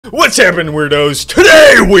What's happening, weirdos?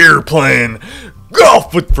 Today we're playing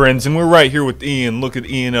Golf with Friends, and we're right here with Ian. Look at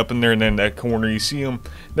Ian up in there in that corner. You see him?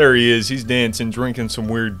 There he is. He's dancing, drinking some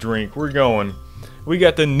weird drink. We're going. We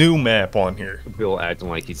got the new map on here. Bill acting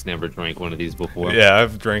like he's never drank one of these before. Yeah,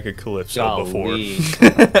 I've drank a Calypso Golly.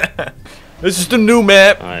 before. This is the new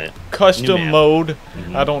map. All right. Custom New map. mode.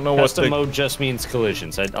 Mm-hmm. I don't know Custom what the... mode just means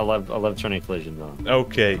collisions. I love turning collisions on.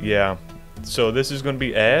 Okay, yeah. So this is going to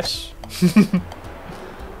be ass.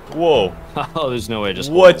 Whoa. Oh, there's no way.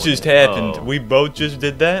 Just What just happened? Oh. We both just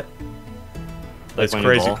did that? Like That's when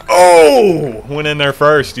crazy. you ball? Oh! Went in there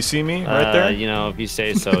first. You see me right there? You know, if you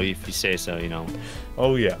say so, you know.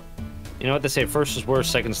 Oh, yeah. You know what they say? First is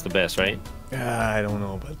worst, second's the best, right? I don't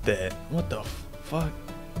know about that. What the fuck?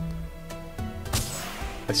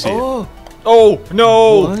 I see Oh. it. Oh,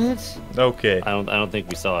 no! What? Okay. I don't think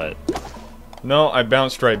we saw it. No, I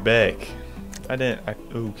bounced right back. I didn't.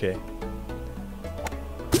 Okay.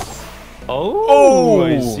 Oh,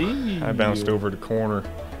 I see. I bounced over the corner.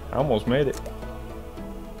 I almost made it.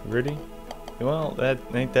 Ready? Well, that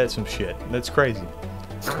ain't that some shit. That's crazy.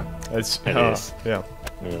 That's It is. Yeah.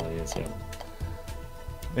 It really is, yeah.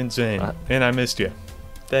 Insane. And I missed you.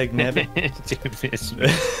 Dag nabbit. Dude,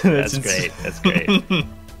 that's great. That's great.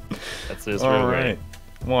 That's just real All great. right.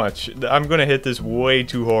 Watch. I'm gonna hit this way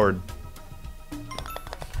too hard.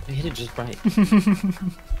 You hit it just right.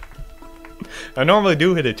 I normally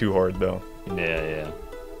do hit it too hard though. Yeah.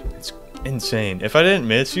 It's insane. If I didn't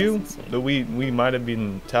miss you, That's insane. then we might have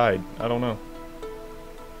been tied. I don't know.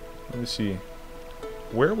 Let me see.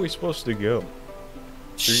 Where are we supposed to go?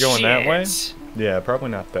 You're going that way? Shit. Yeah, probably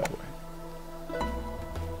not that way.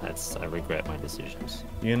 I regret my decisions.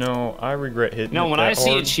 You know, I regret hitting No, it when that I see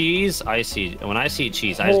a hard. cheese, I just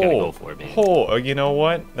gotta go for it, man. You know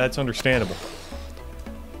what? That's understandable.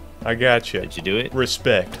 I got you. Did you do it?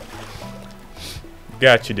 Respect.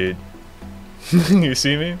 Got you, dude. You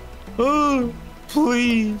see me? Oh,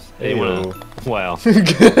 please. Hey, Ew. wow.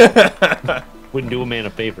 Wouldn't do a man a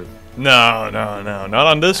favor. No, not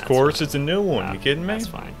on this That's course. fine. It's a new one. Nah, You kidding me? That's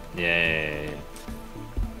fine. Yeah.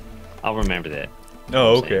 I'll remember that.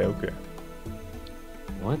 Oh, I'm okay, saying. okay.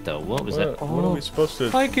 What was that? What are we supposed to?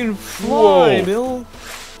 I can fly, Bill.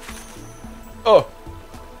 Oh,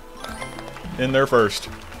 in there first.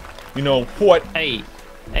 You know what? Hey.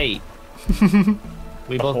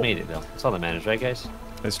 We both made it, Bill. That's all that matters, right, guys?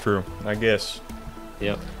 That's true. I guess.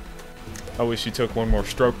 Yep. I wish you took one more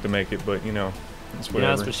stroke to make it, but you know, it's You know,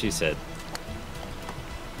 whatever. that's what she said.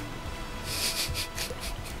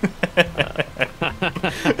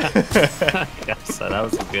 Yes, that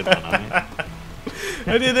was a good one. Right?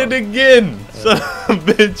 I did it again, son of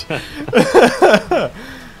a bitch.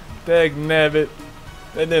 Dag nabbit.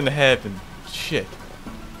 That didn't happen. Shit.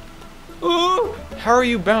 Ooh, how are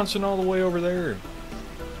you bouncing all the way over there?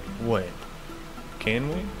 Wait. Can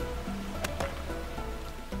we?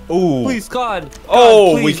 Ooh. Please, God.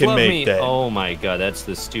 Oh, please we can love make me. that. Oh my God, that's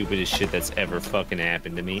the stupidest shit that's ever fucking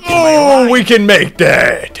happened to me. in my Oh, life. we can make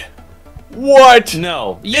that. What?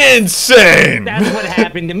 No. Insane. That's what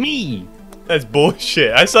happened to me. That's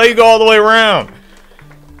bullshit. I saw you go all the way around.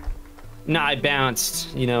 No, I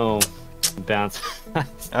bounced. You know, bounced.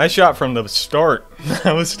 I shot from the start.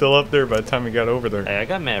 I was still up there by the time we got over there. Hey, I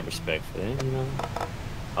got mad respect for that, you know.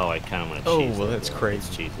 Oh, I kind of want to Oh, cheese. well, it, that's though. crazy.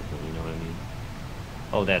 Let's cheese it, though, you know what I mean?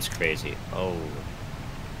 Oh, that's crazy. Oh.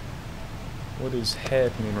 What is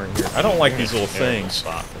happening right here? I don't like these little Terrible things.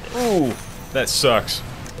 spot for this. Ooh, that sucks.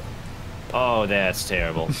 Oh, that's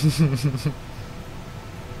terrible.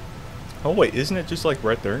 Oh wait, isn't it just like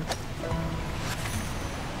right there?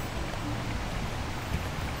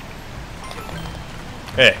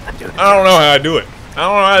 Hey, I don't know how I do it. I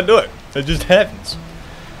don't know how to do it. It just happens.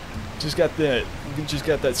 Just got that. You just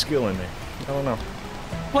got that skill in me. I don't know.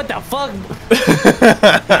 What the fuck?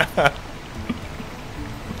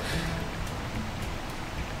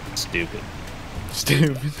 Stupid.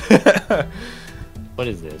 Stupid. What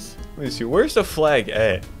is this? Let me see. Where's the flag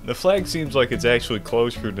at? The flag seems like it's actually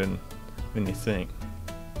closer than you think.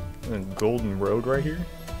 And Golden Road right here.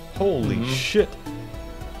 Holy shit!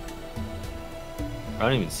 I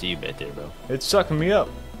don't even see you back there, bro. It's sucking me up.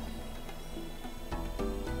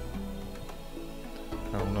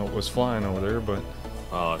 I don't know what was flying over there, but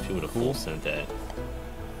Oh, if you would have full sent that.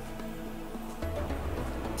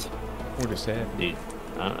 what just happened? Dude,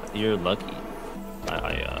 you're lucky.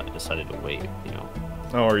 I decided to wait, you know.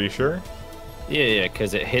 Oh, are you sure? Yeah,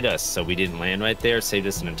 because it hit us, so we didn't land right there. Saved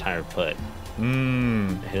us an entire putt.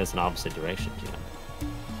 Mmm. It hit us in opposite directions, you know.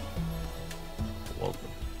 Welcome.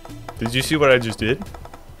 Did you see what I just did?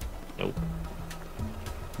 Nope.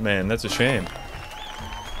 Man, that's a shame.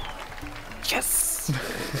 Yes!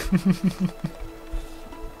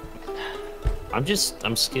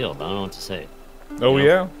 I'm skilled. I don't know what to say. Oh, You know?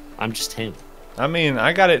 yeah? I'm just him. I mean,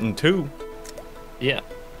 I got it in 2. Yeah.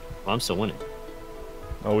 Well, I'm still winning.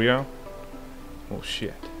 Oh, yeah? Oh,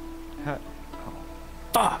 shit. How?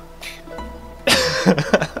 Fuck.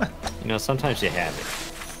 You know, sometimes you have it.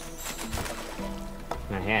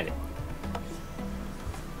 I had it.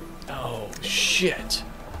 Oh, shit.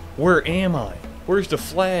 Where am I? Where's the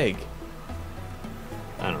flag?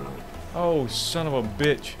 I don't know. Oh, son of a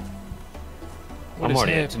bitch. What I'm is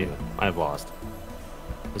already at happening? 2. I've lost.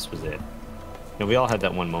 This was it. You know, we all had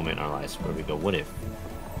that one moment in our lives where we go, what if?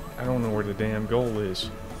 I don't know where the damn goal is.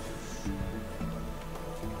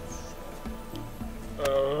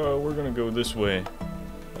 We're gonna go this way.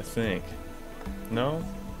 I think. No?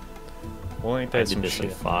 Well, ain't I that did some this in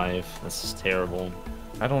shit? 5. This is terrible.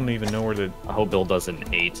 I don't even know where the... I hope Bill does it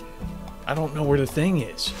in 8. I don't know where the thing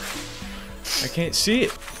is. I can't see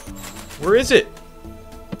it. Where is it?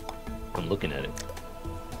 I'm looking at it.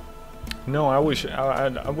 No, I wish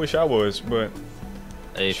I wish I was, but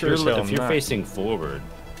Hey, if Sure as you're, hell if you're not. facing forward,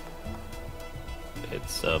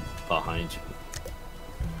 it's behind you.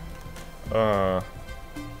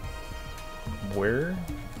 Where?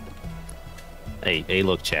 Hey,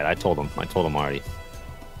 look, Chad. I told him already.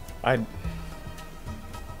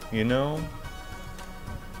 You know,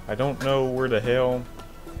 I don't know where the hell.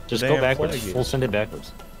 Just the go damn backwards. flag Full is. send it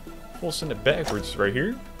backwards. We'll send it backwards right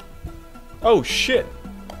here. Oh shit!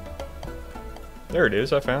 There it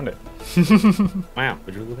is. I found it. Wow,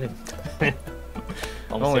 would you look at it?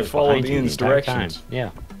 Only followed Ian's directions. Yeah.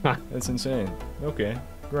 That's insane. Okay,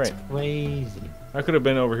 great. Crazy. I could have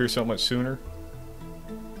been over here so much sooner.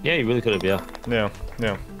 Yeah, you really could have. Yeah.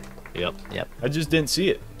 No. Yep. I just didn't see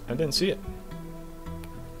it. I didn't see it.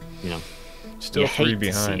 You know. Still you 3 hate to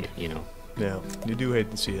behind. see it, you know. Yeah, you do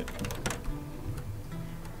hate to see it.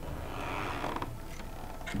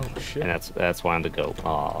 Oh shit. And that's why I'm the GOAT.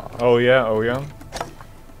 Aw. Oh yeah.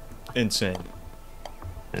 Insane.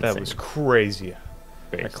 That Insane. was crazy.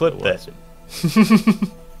 Crazy. I clipped It that. was.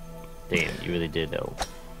 Damn, you really did though.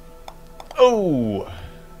 Oh!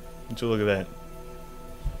 Would you look at that?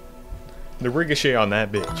 The ricochet on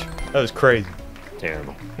that bitch. That was crazy.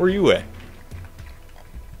 Terrible. Where you at?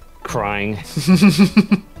 Crying.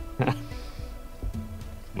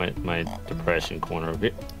 my depression corner of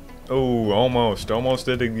it. Oh, almost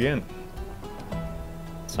did it again.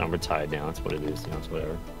 So I'm retired now. That's what it is. You know, it's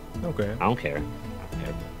whatever. Okay. I don't care. I don't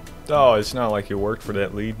care. Oh, it's not like you worked for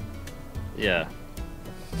that lead. Yeah.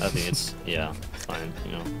 I think it's fine.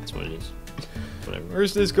 You know, that's what it is. Whatever.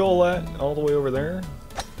 Where's this goal at? All the way over there?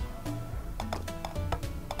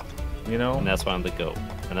 You know? And that's why I'm the GOAT.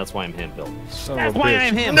 And that's why I'm him, Bill. Son That's of a why bitch.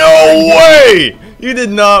 I'm him. No way! You did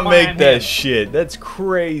not Why make I'm that him. shit. That's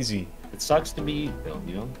crazy. It sucks to be you, Bill.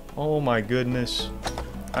 You know. Oh my goodness.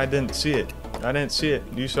 I didn't see it.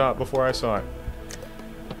 You saw it before I saw it.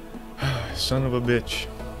 Son of a bitch.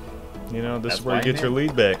 You know, this That's is where you why get I'm your in.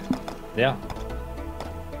 lead back. Yeah.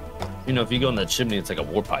 You know, if you go in that chimney, it's like a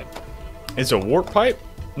warp pipe. It's a warp pipe?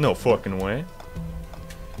 No fucking way.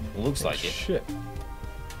 It looks like it. Shit.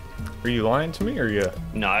 Are you lying to me or you?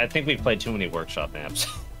 No, I think we played too many workshop maps.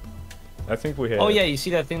 I think we had. Oh yeah, you see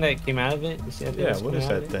that thing that came out of it? You see that thing Yeah, that's what coming is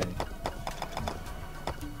out that of it? thing?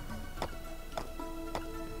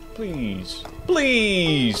 Please.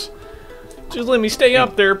 Please! Just let me stay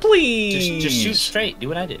up there, please! Just shoot straight. Do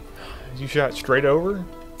what I did. You shot straight over?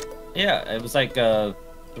 Yeah, it was like a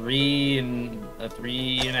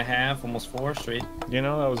 3.5, almost 4 straight. You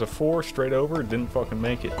know, that was a 4 straight over. Didn't fucking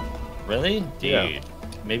make it. Really? Dude. Yeah.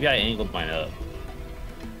 Maybe I angled mine up.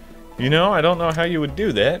 You know, I don't know how you would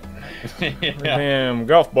do that. Yeah. Damn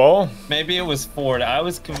golf ball. Maybe it was 4. I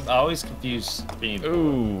always confused being.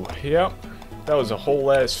 Ooh, yep. That was a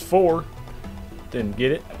whole ass 4. Didn't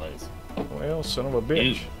get it. That was. Well, son of a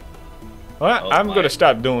bitch. Dude. Well, Oh I'm my. gonna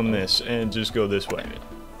stop doing this and just go this way.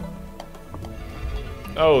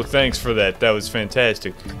 Oh, thanks for that. That was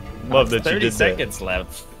fantastic. Love that you 30 did seconds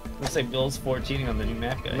left. Looks like Bill's 14 on the new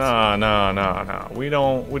map, guys. that. Nah. We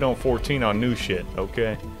don't 14 on new shit.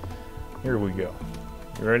 Okay. Here we go.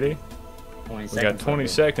 You ready? 20 We seconds got 20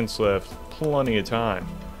 left. seconds left. Plenty of time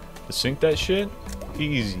to sink that shit.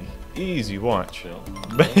 Easy. Watch. Bill.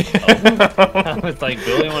 I was like,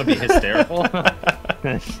 Bill, you want to be hysterical?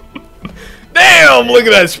 Damn! Look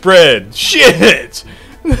at that spread. Shit.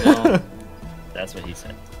 Well, that's what he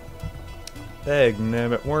said.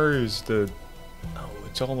 Dagnabbit, where's the... Oh,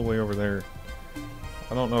 it's all the way over there.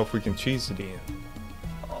 I don't know if we can cheese it in.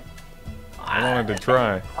 I wanted to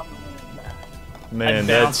try. Man, I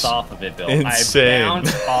that's... bounced off of it, Bill. insane. I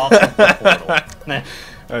bounced off of the portal.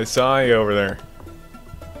 I saw you over there.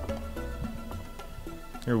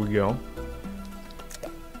 Here we go.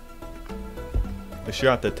 A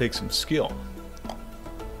shot that takes some skill.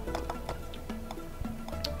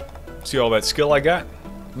 See all that skill I got?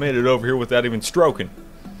 Made it over here without even stroking.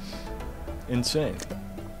 Insane.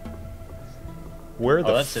 Where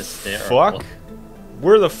the that's hysterical. fuck?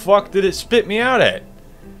 Where the fuck did it spit me out at?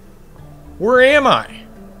 Where am I?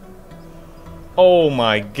 Oh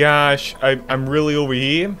my gosh. I'm really over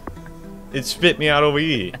here? It spit me out over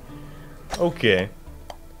here. Okay.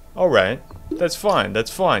 Alright. That's fine.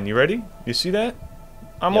 That's fine. You ready? You see that?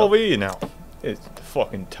 I'm Yep. over here now. It's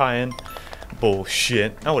fucking tie-in.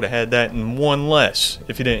 Bullshit. I would have had that in one less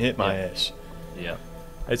if you didn't hit my ass. Yep.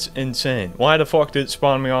 That's insane. Why the fuck did it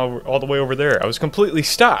spawn me all the way over there? I was completely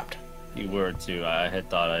stopped. You were too. I had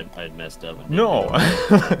thought I'd messed up. And didn't No.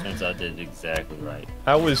 do it. Turns out I did exactly right.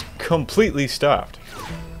 I was completely stopped.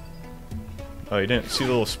 Oh, you didn't see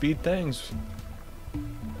the little speed things?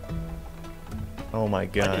 Oh my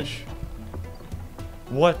gosh.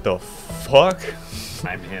 What the fuck?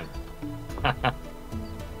 I'm him.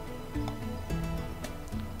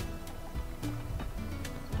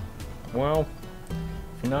 Well,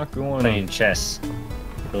 if you're not going Playing chess.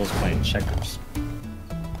 Bill's playing checkers.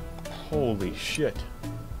 Holy shit.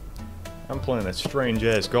 I'm playing a strange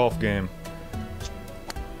ass golf game.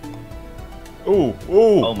 Ooh,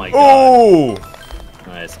 ooh, Oh my ooh!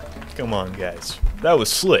 Nice. Come on, guys. That was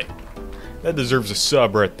slick. That deserves a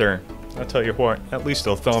sub right there. I'll tell you what, at least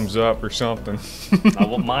a thumbs up or something.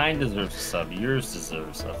 Well, mine deserves a sub. Yours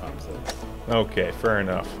deserves a thumbs up. Okay, fair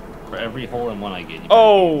enough. For every hole in one I get, you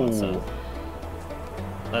Oh! better give me one sub.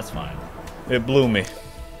 That's fine. It blew me.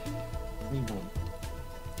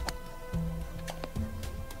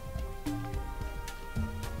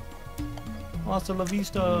 Hasta la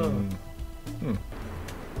vista.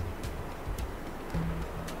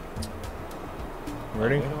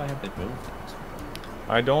 Ready? Where do I have to go?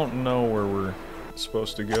 I don't know where we're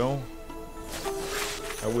supposed to go.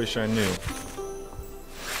 I wish I knew.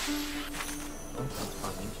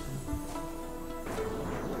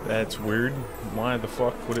 That's weird. Why the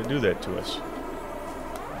fuck would it do that to us?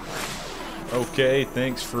 Okay,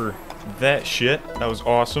 thanks for that shit. That was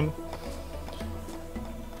awesome.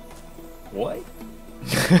 What?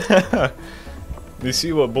 You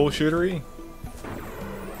see what bullshittery?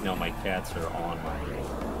 No, my cats are on my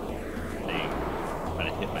thing. When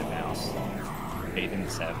I hit my mouse. Hate him to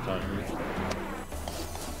sabotage me.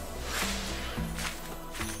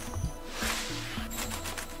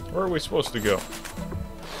 Where are we supposed to go?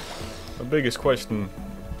 The biggest question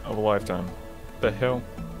of a lifetime. The hell?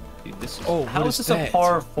 Dude, this is, Oh, how what is is this that? a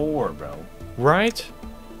par 4, bro? Right?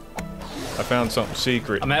 I found something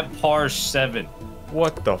secret. I'm at par 7.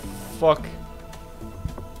 What the fuck?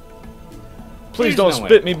 Please There's don't no way.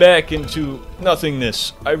 spit me back into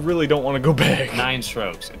nothingness. I really don't want to go back. 9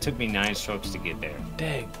 strokes. It took me 9 strokes to get there.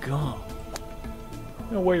 Daggum.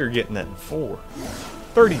 No way you're getting that in 4.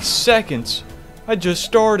 30 seconds? I just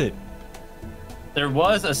started. There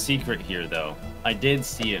was a secret here, though. I did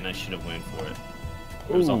see it, and I should have went for it.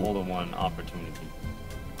 There was a Ooh. hole-in-one opportunity.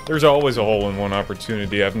 There's always a hole-in-one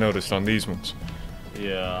opportunity I've noticed on these ones.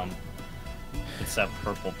 Yeah, it's that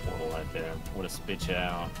purple portal right there. Would have spit you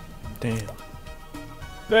out. Damn.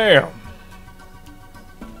 Damn.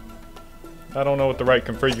 I don't know what the right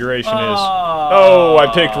configuration is. Oh, I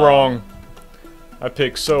picked wrong. I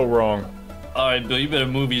picked so wrong. Alright, Bill, you better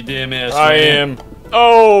move your damn ass. I man. am.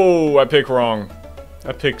 Oh, I picked wrong.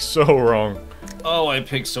 I picked so wrong. Oh, I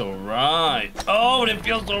picked so right. Oh, it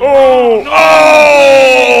feels so Oh! wrong.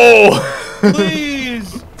 Oh!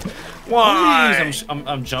 Please! Why? Please,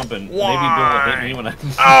 I'm jumping. Why? Maybe Bill will hit me when I...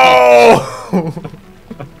 Oh!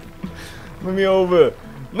 Let me over.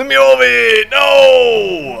 Let me over here.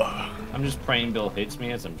 No! I'm just praying Bill hits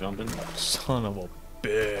me as I'm jumping. Son of a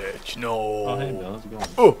bitch. No. Oh, hey, Bill, how's it going?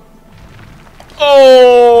 Oh!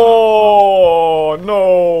 Oh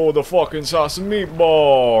no! The fucking sauce and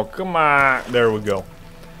meatball. Come on. There we go.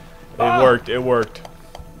 It worked. It worked.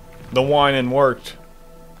 The whining worked.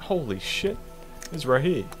 Holy shit! It's right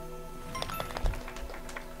here.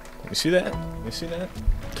 You see that? You see that?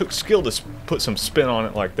 Took skill to put some spin on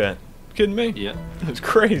it like that. You kidding me? Yeah. It's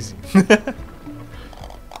crazy.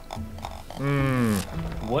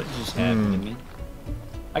 What just happened to me?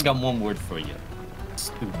 I got one word for you.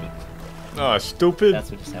 Stupid. Ah, stupid. That's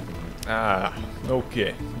what just happened to me. Ah,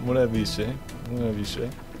 okay. Whatever you say. Whatever you say.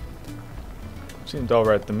 Seemed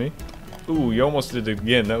alright to me. Ooh, you almost did it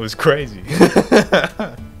again. That was crazy.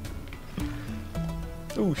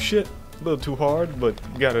 Ooh, shit. A little too hard, but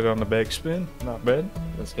got it on the back spin. Not bad.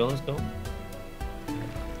 Let's go, let's go.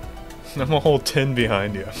 I'm a whole 10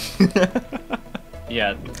 behind you.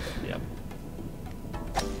 Yeah, yeah.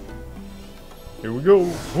 Here we go.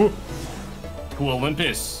 Whoa. To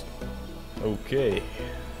Olympus. Okay.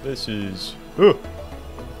 This is... Oh.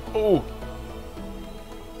 Oh.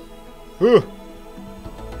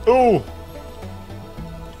 Oh.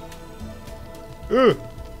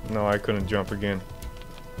 No, I couldn't jump again.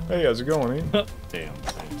 Hey, how's it going, Ian? Damn,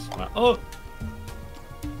 thanks. Oh!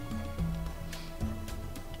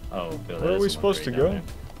 Oh, Bill, Where are we supposed to go? There.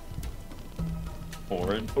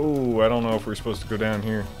 Forward. Oh, I don't know if we're supposed to go down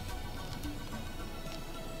here.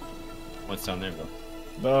 What's down there, Bill?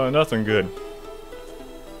 No, nothing good.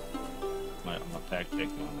 I'm a fact check you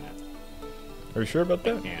on that. Are you sure about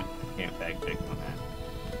that? Can't fact check on that.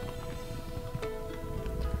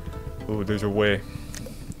 Oh, there's a way.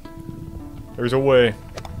 There's a way.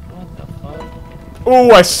 What the fuck?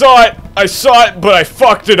 Oh, I saw it! I saw it, but I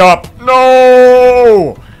fucked it up!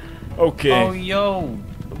 No! Okay. Oh, yo!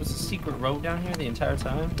 There was a secret road down here the entire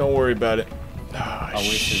time? Don't worry about it. Ah, Oh, we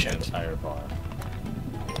should shit. the entire bar.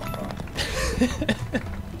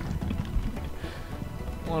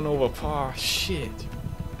 One over par. Shit.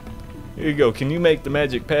 Here you go. Can you make the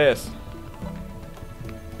magic pass?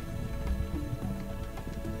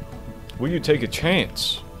 Will you take a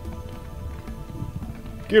chance?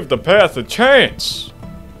 Give the path a chance.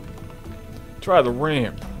 Try the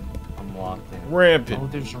ramp. I'm locked in. Ramp it. Oh,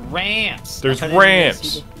 there's ramps! There's I didn't even ramps.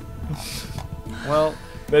 see the- Well,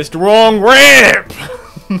 That's the wrong ramp.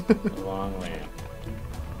 the wrong ramp.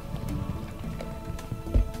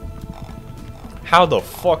 How the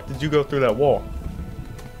fuck did you go through that wall?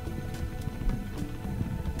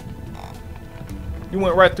 You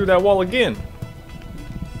went right through that wall again.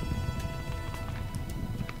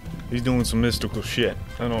 He's doing some mystical shit.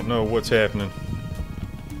 I don't know what's happening.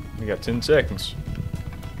 We got 10 seconds.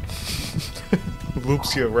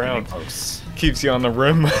 Loops you around. Close. Keeps you on the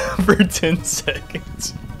rim for 10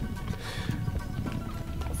 seconds.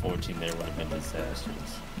 A 14 there would have been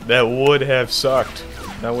disastrous. That would have sucked.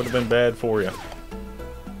 That would have been bad for you.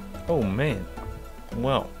 Oh man.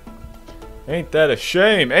 Well. Ain't that a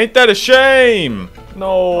shame? Ain't that a shame? No.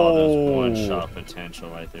 Oh, there's one shot potential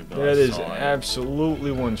right there, Bill. That I is saw it.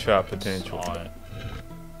 absolutely one shot potential. Saw it.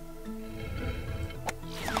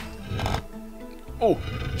 Oh,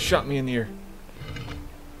 shot me in the ear.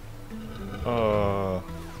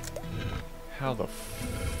 How the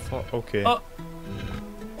fuck? Okay. Oh.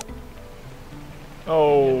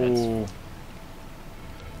 Oh.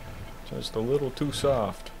 Just a little too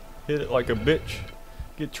soft. Hit it like a bitch.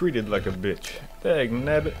 Get treated like a bitch. Dag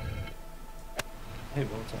nabbit. Hey,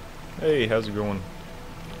 what's up? Hey, how's it going?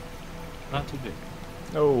 Not too big.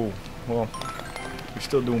 Oh, well, you're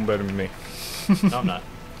still doing better than me. No, I'm not.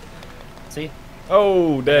 See?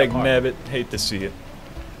 Oh, dag hard. nabbit. Hate to see it.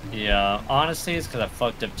 Yeah, honestly, it's because I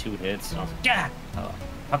fucked up 2 hits. And I was like, yeah!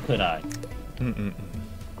 How could I? Mm-mm.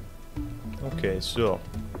 Okay, so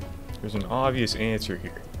there's an obvious answer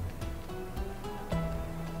here.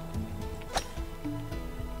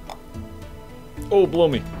 Oh, blow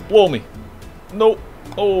me. Blow me. Nope.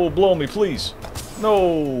 Oh, blow me, please.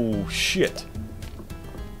 No, shit.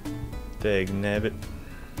 Dag nabbit.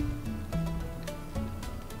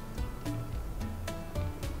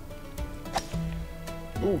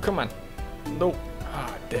 Ooh, come on. Nope.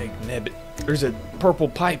 Ah, dag nabbit. There's a purple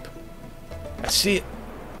pipe. I see it.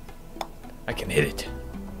 I can hit it.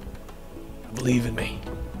 Believe in me.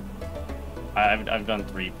 I've done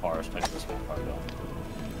 3 parts, but this one part though.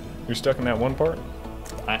 You're stuck in that one part?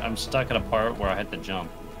 I'm stuck at a part where I had to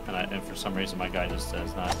jump, and for some reason my guy just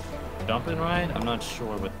says not jumping right. I'm not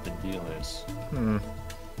sure what the deal is. Hmm.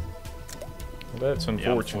 Well, that's Yeah, I'm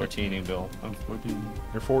unfortunate. 14, Bill. I'm 14.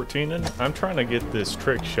 You're 14 and I'm trying to get this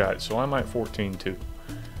trick shot, so I might 14 too.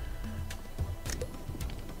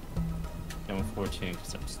 I'm 14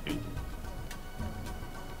 because I'm stupid.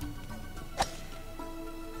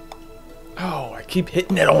 Oh, I keep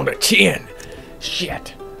hitting it on the chin.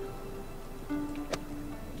 Shit.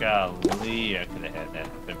 Golly, I could have had that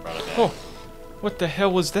if I brought it back. Oh, what the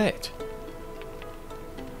hell was that?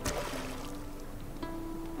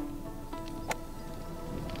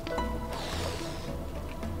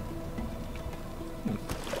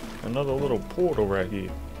 Another little portal right here.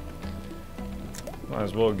 Might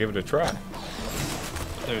as well give it a try.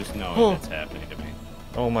 There's no Oh. way that's happening to me.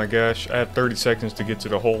 Oh my gosh, I have 30 seconds to get to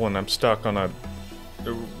the hole and I'm stuck on a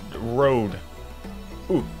road.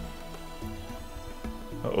 Ooh.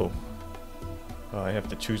 Uh-oh. I have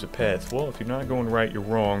to choose a path. Well, if you're not going right, you're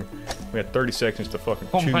wrong. We got 30 seconds to fucking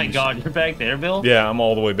Oh choose. my god, you're back there, Bill? Yeah, I'm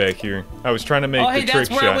all the way back here. I was trying to make Oh, the hey, trick that's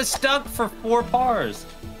where shot. I was stuck for 4 pars.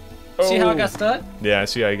 See how I Oh. got stuck? Yeah, I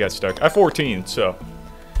see how you got stuck. I 14, so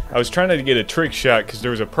I was trying to get a trick shot because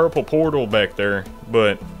there was a purple portal back there,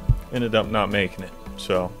 but ended up not making it.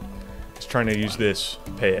 So, I was trying to use this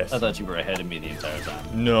path. I thought you were ahead of me the entire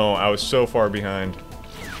time. No, I was so far behind.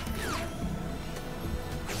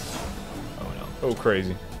 Oh no. Oh,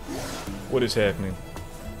 crazy. What is happening?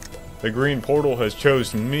 The green portal has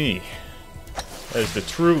chosen me as the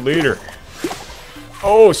true leader.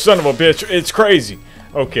 Oh, son of a bitch. It's crazy.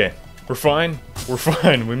 Okay. We're fine. We're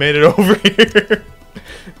fine. We made it over here.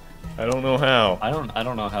 I don't know how. I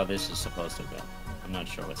don't know how this is supposed to go. I'm not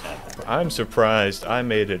sure what's happening. I'm surprised I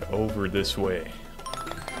made it over this way.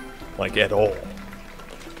 Like, at all.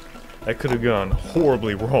 That could have gone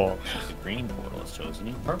horribly wrong. The green portal has chosen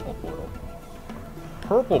you. Purple portal.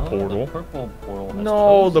 Purple portal? The purple portal has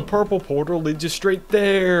No, chosen. the purple portal leads you straight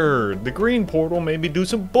there. The green portal made me do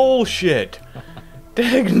some bullshit.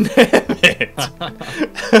 Dagnabbit.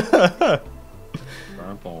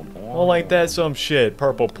 Purple portal. Well, like that some shit.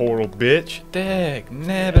 Purple portal, bitch.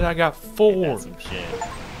 Dagnabbit, I got 4. That's some shit.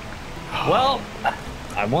 Well,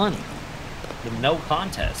 I won. With no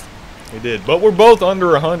contest. We did. But we're both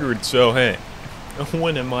under 100, so hey. A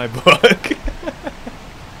win in my book.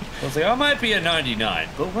 I was like, I might be a 99,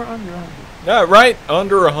 but we're under 100. Yeah, right?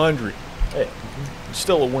 Under 100. Hey,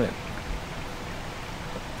 still a win.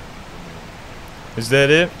 Is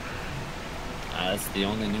that it? That's the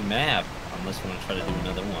only new map, unless you want to try to do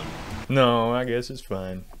another one. No, I guess it's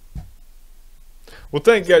fine. Well,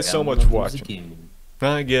 thank you guys so much for watching.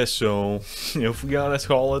 I guess so. If we gotta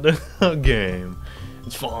call it a game,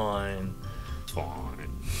 it's fine. It's fine.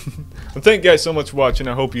 Well, thank you guys so much for watching.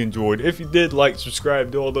 I hope you enjoyed. If you did, like, subscribe,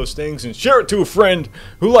 do all those things, and share it to a friend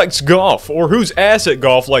who likes golf or who's ass at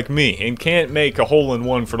golf like me and can't make a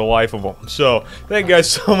hole-in-one for the life of them. So, thank you guys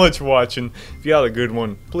so much for watching. If you got a good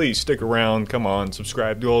one, please stick around. Come on,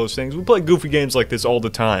 subscribe, do all those things. We play goofy games like this all the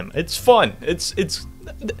time. It's fun. It's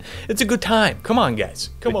a good time. Come on, guys.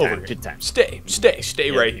 Come over here. Good time. Stay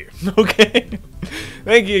right here. Okay?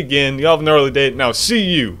 Thank you again. Y'all have an early date. Now, see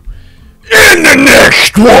you in the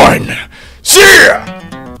next one. See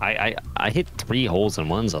ya! I hit 3 holes in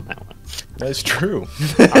ones on that one. That's true.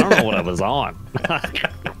 I don't know what I was on.